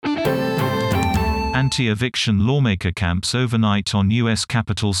Anti-eviction lawmaker camps overnight on U.S.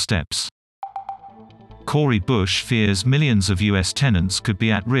 Capitol steps. Cori Bush fears millions of U.S. tenants could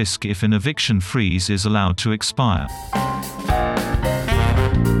be at risk if an eviction freeze is allowed to expire.